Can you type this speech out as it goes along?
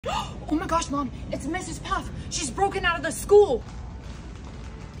Oh my gosh, Mom, it's Mrs. Puff. She's broken out of the school.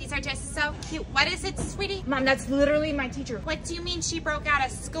 These are just so cute. What is it, sweetie? Mom, that's literally my teacher. What do you mean she broke out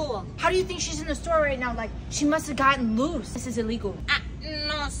of school? How do you think she's in the store right now? Like, she must have gotten loose. This is illegal.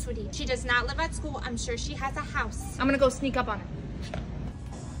 No, sweetie. She does not live at school. I'm sure she has a house. I'm gonna go sneak up on her.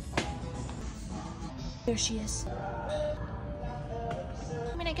 There she is. I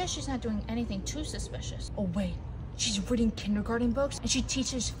mean, I guess she's not doing anything too suspicious. Oh, wait. She's reading kindergarten books and she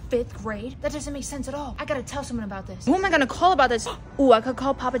teaches 5th grade? That doesn't make sense at all. I gotta tell someone about this. Who am I gonna call about this? Ooh, I could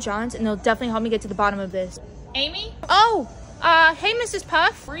call Papa John's and they'll definitely help me get to the bottom of this. Amy? Oh, hey, Mrs.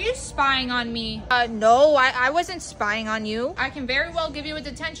 Puff. Were you spying on me? No, I wasn't spying on you. I can very well give you a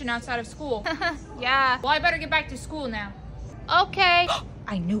detention outside of school. Yeah. Well, I better get back to school now. Okay.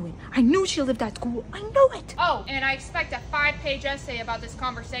 I knew it. I knew she lived at school. I knew it. Oh, and I expect a 5-page essay about this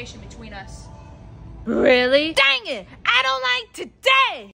conversation between us. Really? Dang it! I don't like today!